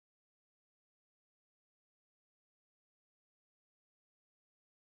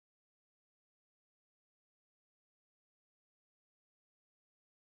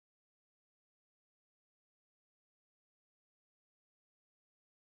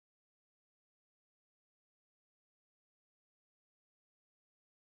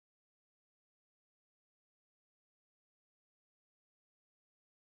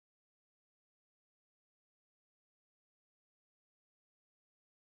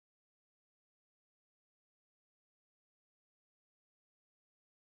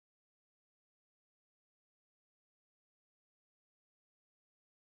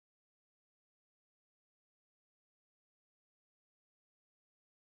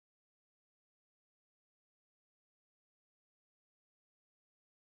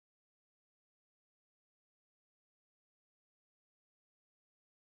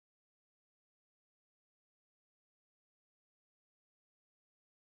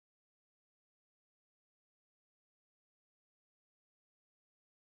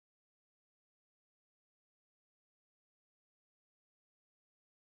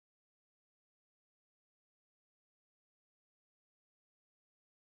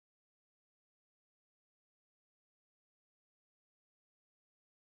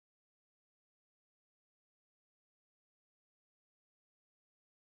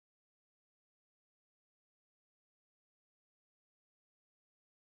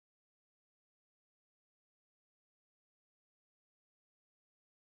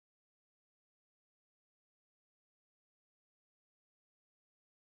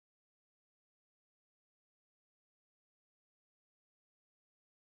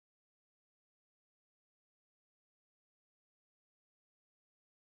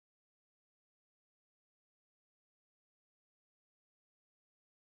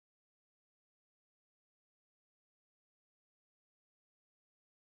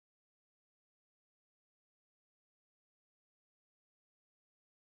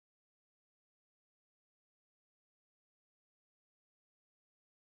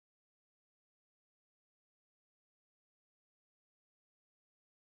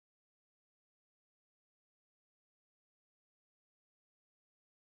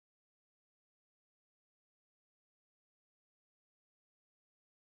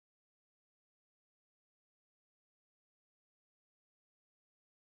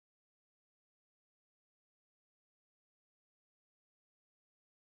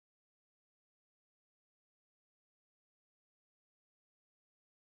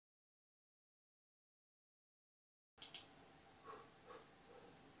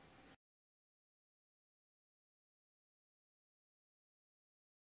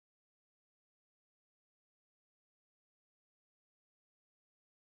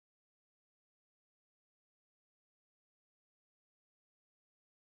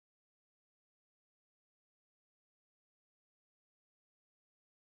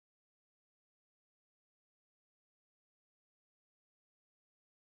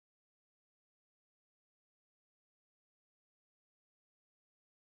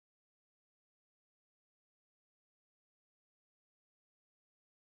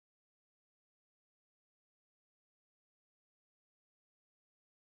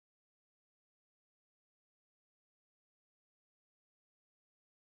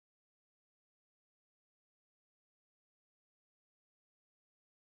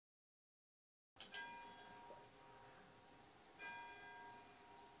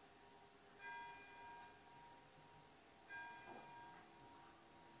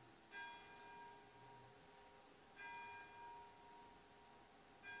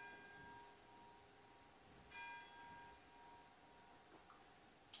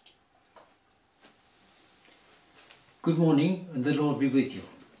Good morning, and the Lord be with you.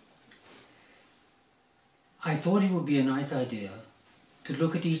 I thought it would be a nice idea to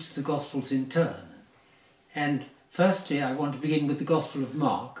look at each of the Gospels in turn. And firstly, I want to begin with the Gospel of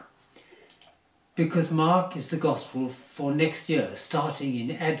Mark, because Mark is the Gospel for next year, starting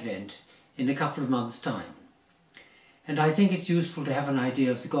in Advent in a couple of months' time. And I think it's useful to have an idea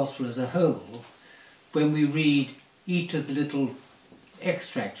of the Gospel as a whole when we read each of the little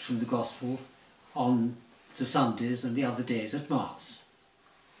extracts from the Gospel on the Sundays and the other days at Mass.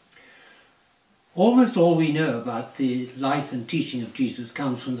 Almost all we know about the life and teaching of Jesus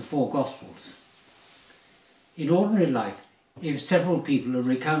comes from the four Gospels. In ordinary life, if several people are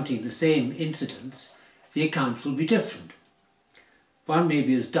recounting the same incidents, the accounts will be different. One may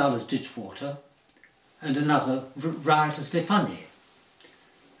be as dull as ditchwater, and another riotously funny.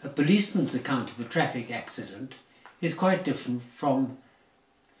 A policeman's account of a traffic accident is quite different from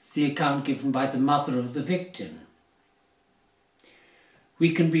the account given by the mother of the victim.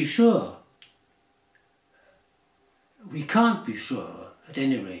 We can't be sure, at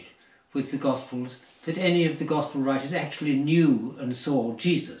any rate, with the Gospels, that any of the Gospel writers actually knew and saw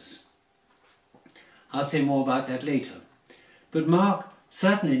Jesus. I'll say more about that later. But Mark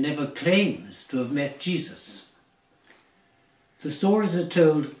certainly never claims to have met Jesus. The stories are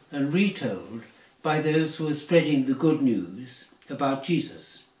told and retold by those who are spreading the good news about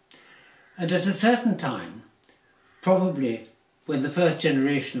Jesus. And at a certain time, probably when the first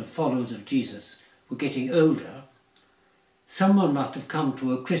generation of followers of Jesus were getting older, someone must have come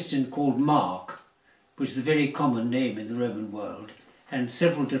to a Christian called Mark, which is a very common name in the Roman world, and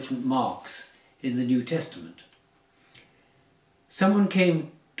several different Marks in the New Testament. Someone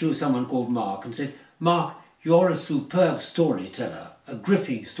came to someone called Mark and said, "Mark, you're a superb storyteller, a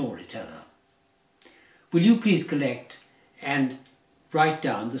gripping storyteller. Will you please collect and write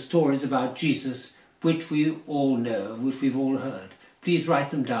down the stories about Jesus which we all know, which we've all heard. Please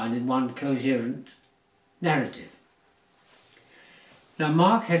write them down in one coherent narrative." Now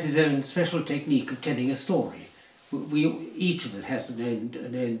Mark has his own special technique of telling a story. Each of us has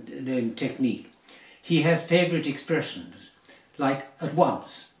an own technique. He has favourite expressions like "at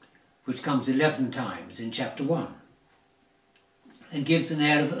once," which comes 11 times in chapter 1, and gives an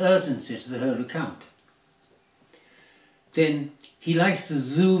air of urgency to the whole account. Then he likes to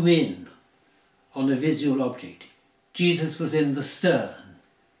zoom in on a visual object. Jesus was in the stern,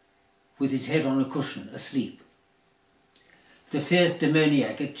 with his head on a cushion, asleep. The fierce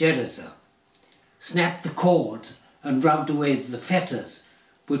demoniac at Gerasa snapped the cords and rubbed away the fetters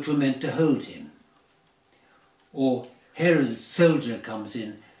which were meant to hold him. Or Herod's soldier comes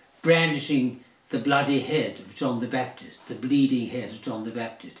in, brandishing the bloody head of John the Baptist, the bleeding head of John the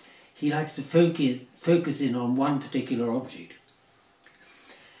Baptist. He likes to focus in on one particular object.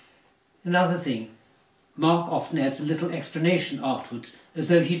 Another thing, Mark often adds a little explanation afterwards, as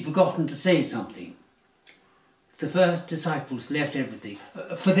though he'd forgotten to say something. The first disciples left everything,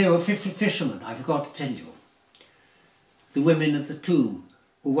 for they were fishermen, I forgot to tell you. The women at the tomb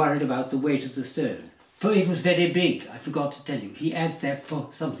were worried about the weight of the stone, for it was very big, I forgot to tell you. He adds that for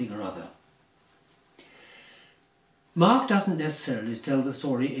something or other. Mark doesn't necessarily tell the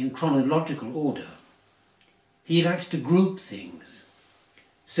story in chronological order. He likes to group things.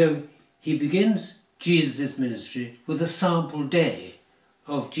 So he begins Jesus' ministry with a sample day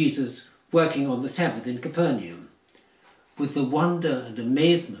of Jesus working on the Sabbath in Capernaum, with the wonder and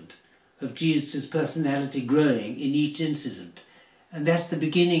amazement of Jesus' personality growing in each incident. And that's the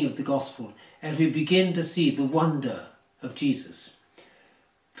beginning of the Gospel, as we begin to see the wonder of Jesus.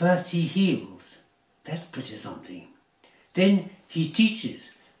 First he heals. That's pretty something. Then he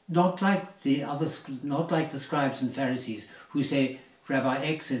teaches, not like the scribes and Pharisees who say, "Rabbi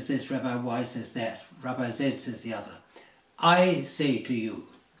X says this, Rabbi Y says that, Rabbi Z says the other. I say to you."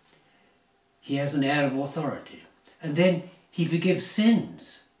 He has an air of authority. And then he forgives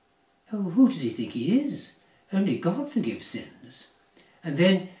sins. Oh, who does he think he is? Only God forgives sins. And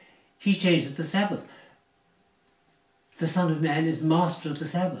then he changes the Sabbath. The Son of Man is master of the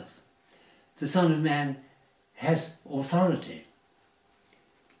Sabbath. The Son of Man has authority.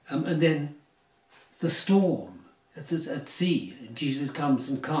 And then the storm at sea, and Jesus comes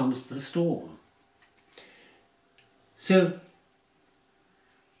and calms the storm. So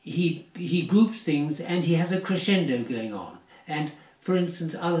he groups things, and he has a crescendo going on. And for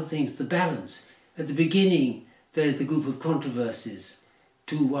instance, other things, the balance. At the beginning there is the group of controversies,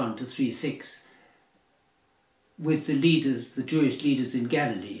 2:1 to 3:6, with the leaders, the Jewish leaders in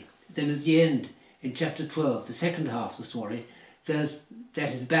Galilee. Then at the end, in chapter 12, the second half of the story, that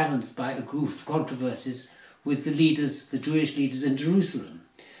is balanced by a group of controversies with the leaders, the Jewish leaders in Jerusalem.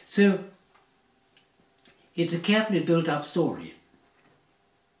 So It's a carefully built up story.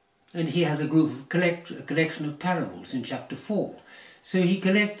 And he has a collection of parables in chapter 4. So he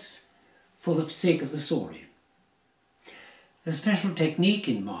collects for the sake of the story. A special technique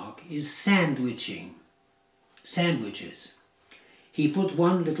in Mark is sandwiches. He puts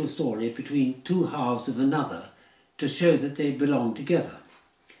one little story between two halves of another to show that they belong together.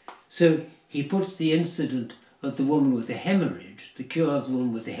 So he puts the incident of the woman with the hemorrhage, the cure of the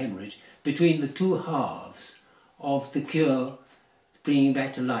woman with the hemorrhage, between the two halves of the cure, bringing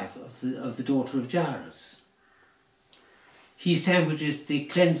back to life, of the daughter of Jairus. He sandwiches the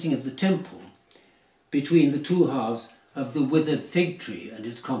cleansing of the temple between the two halves of the withered fig tree and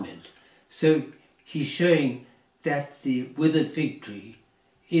its comment. So he's showing that the withered fig tree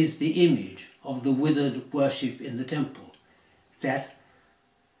is the image of the withered worship in the temple, that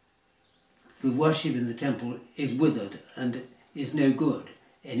the worship in the temple is withered and is no good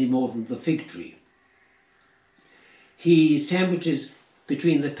any more than the fig tree. He sandwiches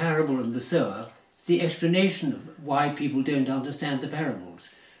between the parable and the sower the explanation of why people don't understand the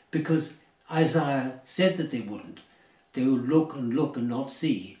parables, because Isaiah said that they wouldn't. They would look and not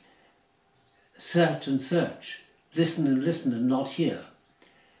see, search and search, listen and not hear.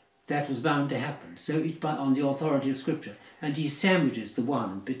 That was bound to happen. So it's on the authority of Scripture. And he sandwiches the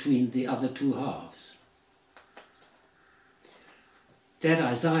one between the other two halves. That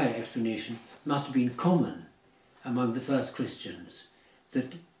Isaiah explanation must have been common among the first Christians,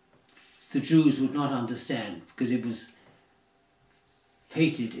 that the Jews would not understand because it was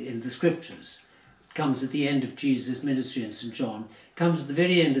fated in the Scriptures. It comes at the end of Jesus' ministry in St. John, comes at the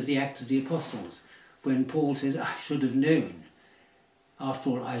very end of the Acts of the Apostles, when Paul says, I should have known.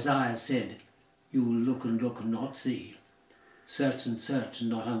 After all, Isaiah said, you will look and not see, search and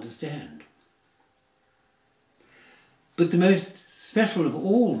not understand. But the most special of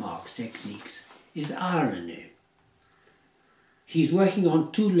all Mark's techniques is irony. He's working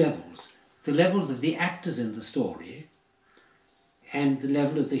on two levels, the levels of the actors in the story and the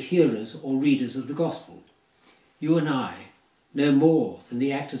level of the hearers or readers of the Gospel. You and I know more than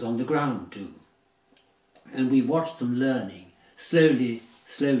the actors on the ground do, and we watch them learning, slowly.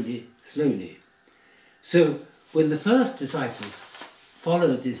 So when the first disciples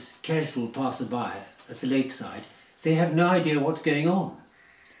follow this casual passerby at the lakeside, they have no idea what's going on.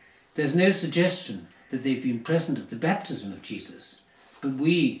 There's no suggestion that they've been present at the baptism of Jesus, but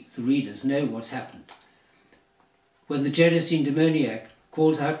we, the readers, know what's happened. When the Gerasene demoniac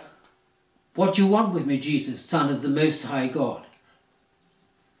calls out, "What do you want with me, Jesus, Son of the Most High God?"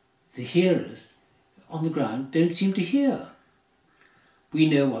 the hearers on the ground don't seem to hear. We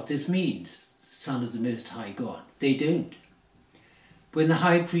know what this means, Son of the Most High God. They don't. When the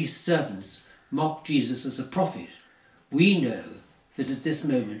high priest's servants mock Jesus as a prophet, we know that at this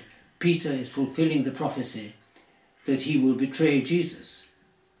moment Peter is fulfilling the prophecy that he will betray Jesus.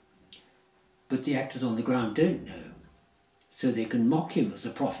 But the actors on the ground don't know, so they can mock him as a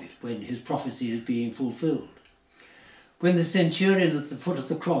prophet when his prophecy is being fulfilled. When the centurion at the foot of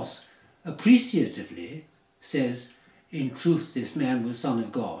the cross appreciatively says, "In truth this man was Son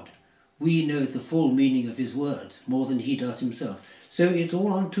of God," we know the full meaning of his words more than he does himself. So it's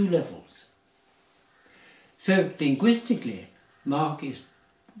all on two levels. So linguistically, Mark is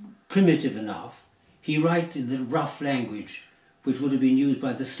primitive enough. He writes in the rough language which would have been used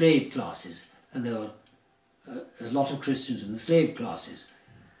by the slave classes, and there were a lot of Christians in the slave classes,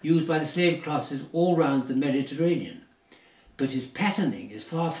 used by the slave classes all round the Mediterranean. But his patterning is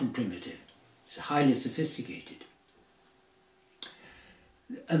far from primitive. It's highly sophisticated.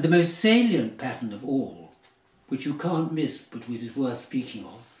 And the most salient pattern of all, which you can't miss but which is worth speaking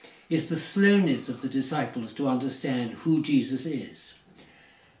of, is the slowness of the disciples to understand who Jesus is.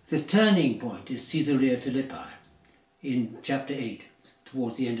 The turning point is Caesarea Philippi in chapter 8,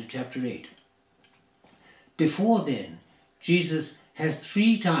 towards the end of chapter 8. Before then, Jesus has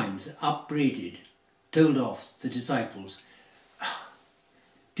 3 times upbraided, told off the disciples,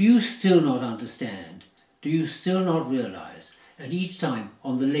 "Do you still not understand? Do you still not realize?" And each time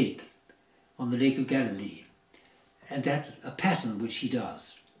on the lake of Galilee. And that's a pattern which he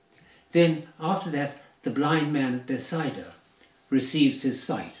does. Then after that, the blind man at Bethsaida receives his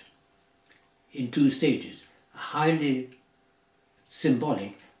sight in 2 stages, a highly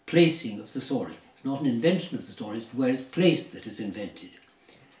symbolic placing of the story. It's not an invention of the story, it's where it's placed that is invented.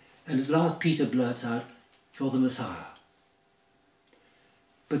 And at last Peter blurts out, "You're the Messiah."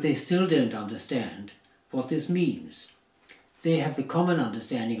 But they still don't understand what this means. They have the common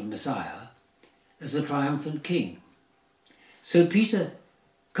understanding of Messiah as a triumphant king. So Peter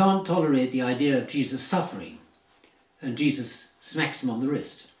can't tolerate the idea of Jesus suffering, and Jesus smacks him on the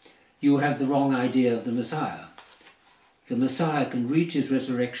wrist. you have the wrong idea of the Messiah. The Messiah can reach his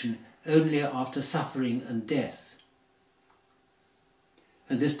resurrection only after suffering and death.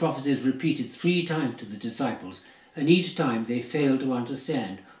 And this prophecy is repeated 3 times to the disciples, and each time they fail to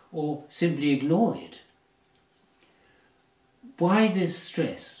understand or simply ignore it. Why this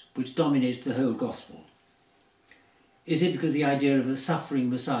stress which dominates the whole gospel? Is it because the idea of a suffering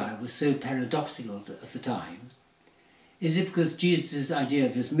Messiah was so paradoxical at the time? Is it because Jesus' idea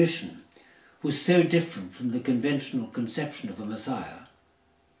of his mission was so different from the conventional conception of a Messiah?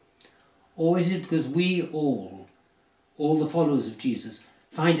 Or is it because we all the followers of Jesus,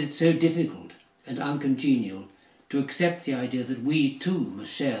 find it so difficult and uncongenial to accept the idea that we too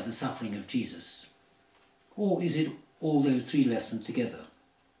must share the suffering of Jesus? Or is it all those 3 lessons together?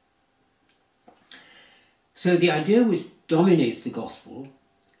 So the idea which dominates the gospel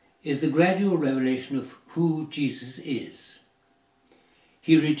is the gradual revelation of who Jesus is.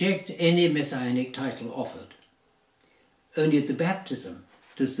 He rejects any messianic title offered. Only at the baptism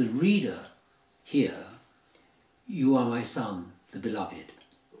does the reader hear, "You are my son, the beloved."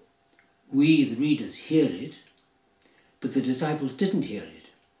 We, the readers, hear it, but the disciples didn't hear it.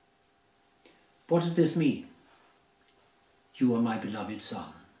 What does this mean? You are my beloved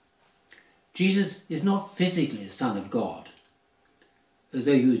son. Jesus is not physically a son of God, as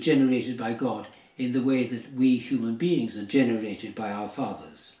though he was generated by God in the way that we human beings are generated by our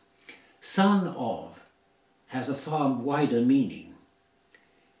fathers. Son of has a far wider meaning.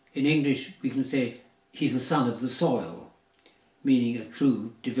 In English we can say he's a son of the soil, meaning a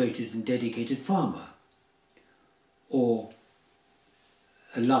true, devoted and dedicated farmer. Or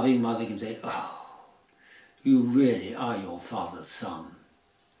a loving mother can say, "Oh, you really are your father's son."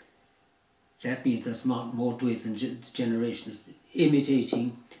 That means there's more to it than generations,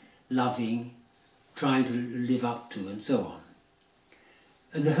 imitating, loving, trying to live up to, and so on.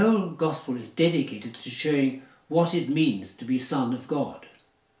 And the whole gospel is dedicated to showing what it means to be son of God,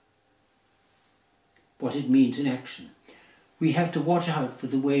 what it means in action. We have to watch out for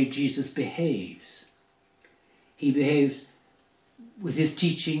the way Jesus behaves. He behaves with his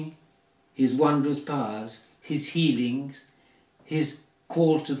teaching, his wondrous powers, his healings, his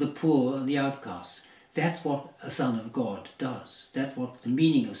call to the poor and the outcasts. That's what a son of God does. That's what the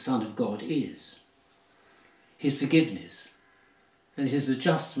meaning of son of God is. His forgiveness and his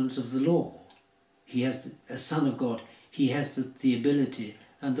adjustments of the law. He has, as son of God, he has the ability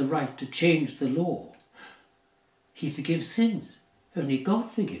and the right to change the law. He forgives sins. Only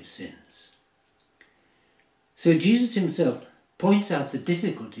God forgives sins. So Jesus himself points out the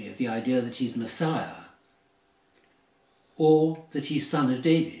difficulty of the idea that he's Messiah or that he's son of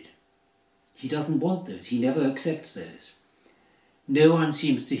David. He doesn't want those. He never accepts those. No one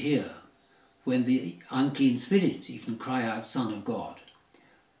seems to hear when the unclean spirits even cry out, "Son of God."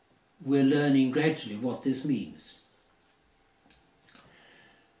 We're learning gradually what this means.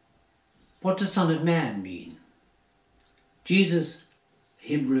 What does Son of Man mean? Jesus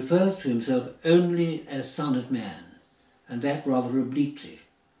refers to himself only as Son of Man, and that rather obliquely.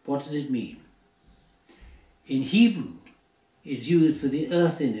 What does it mean? In Hebrew, it's used for the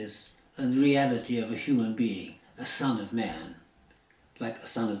earthiness and reality of a human being, a son of man, like a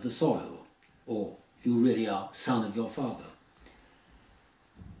son of the soil, or you really are son of your father.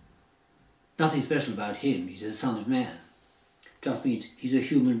 Nothing special about him, he's a son of man. Just means he's a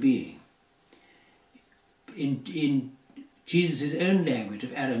human being. In Jesus' own language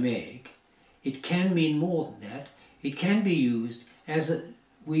of Aramaic, it can mean more than that. It can be used as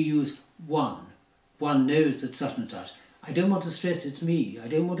we use one. One knows that such and such. I don't want to stress it's me. I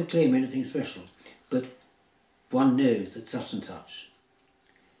don't want to claim anything special. But one knows that such and such.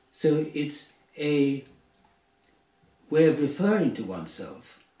 So it's a way of referring to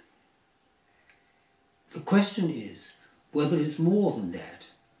oneself. The question is whether it's more than that.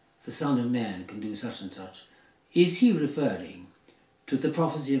 The Son of Man can do such and such. Is he referring to the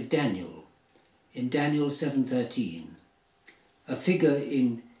prophecy of Daniel in Daniel 7:13, a figure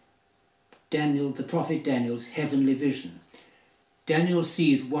in Daniel, the prophet Daniel's heavenly vision? Daniel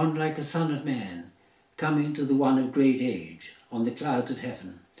sees one like a son of man coming to the one of great age on the clouds of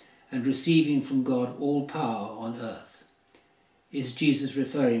heaven and receiving from God all power on earth. Is Jesus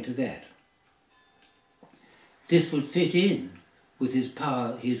referring to that? This would fit in with his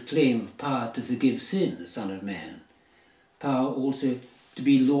power, his claim of power to forgive sin, the Son of Man. Power also to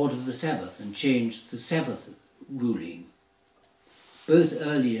be Lord of the Sabbath and change the Sabbath ruling, both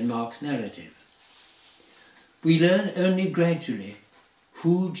early in Mark's narrative. We learn only gradually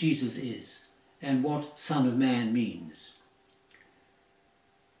who Jesus is and what Son of Man means.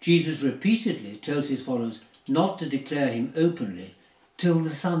 Jesus repeatedly tells his followers not to declare him openly till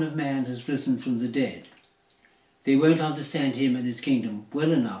the Son of Man has risen from the dead. They won't understand him and his kingdom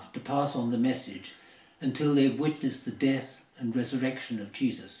well enough to pass on the message until they've witnessed the death and resurrection of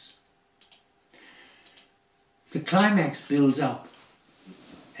Jesus. The climax builds up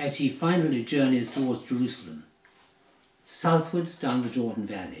as he finally journeys towards Jerusalem, southwards down the Jordan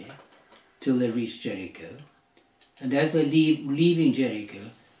Valley till they reach Jericho, and as they're leaving Jericho,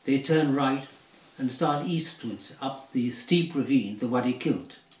 they turn right and start eastwards up the steep ravine, the Wadi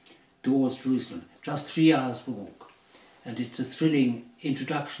Kilt, towards Jerusalem, just 3 hours walk, and it's a thrilling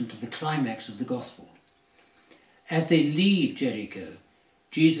introduction to the climax of the Gospel. As they leave Jericho,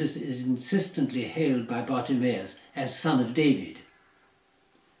 Jesus is insistently hailed by Bartimaeus as Son of David.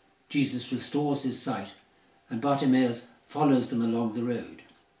 Jesus restores his sight, and Bartimaeus follows them along the road.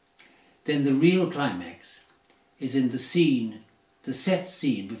 Then the real climax is in the scene, the set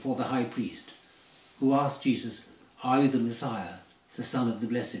scene before the high priest, who asks Jesus, "Are you the Messiah, the Son of the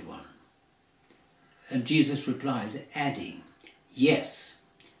Blessed One?" And Jesus replies, adding, "Yes,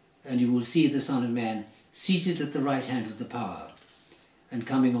 and you will see the Son of Man seated at the right hand of the power, and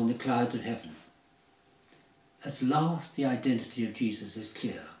coming on the clouds of heaven." At last the identity of Jesus is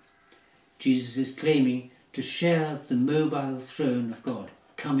clear. Jesus is claiming to share the mobile throne of God,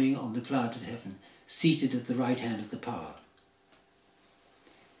 coming on the clouds of heaven, seated at the right hand of the power,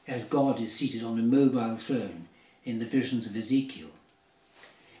 as God is seated on a mobile throne in the visions of Ezekiel.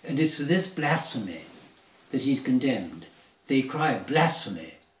 And it's for this blasphemy that he's condemned. They cry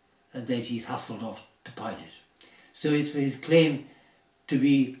blasphemy, and that he's hustled off to Pilate. So it's for his claim to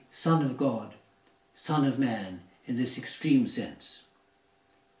be Son of God, Son of Man, in this extreme sense.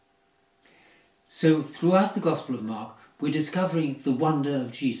 So throughout the Gospel of Mark, we're discovering the wonder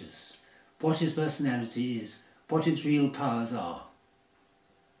of Jesus, what his personality is, what his real powers are.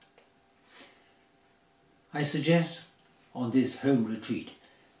 I suggest on this home retreat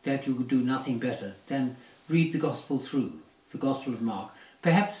that you could do nothing better than read the Gospel through, the Gospel of Mark,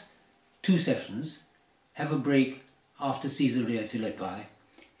 perhaps 2 sessions, have a break after Caesarea Philippi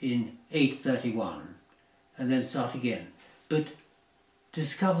in 831, and then start again. But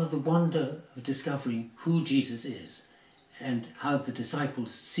discover the wonder of discovering who Jesus is and how the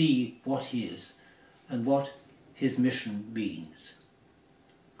disciples see what he is and what his mission means.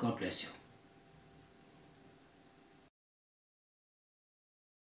 God bless you.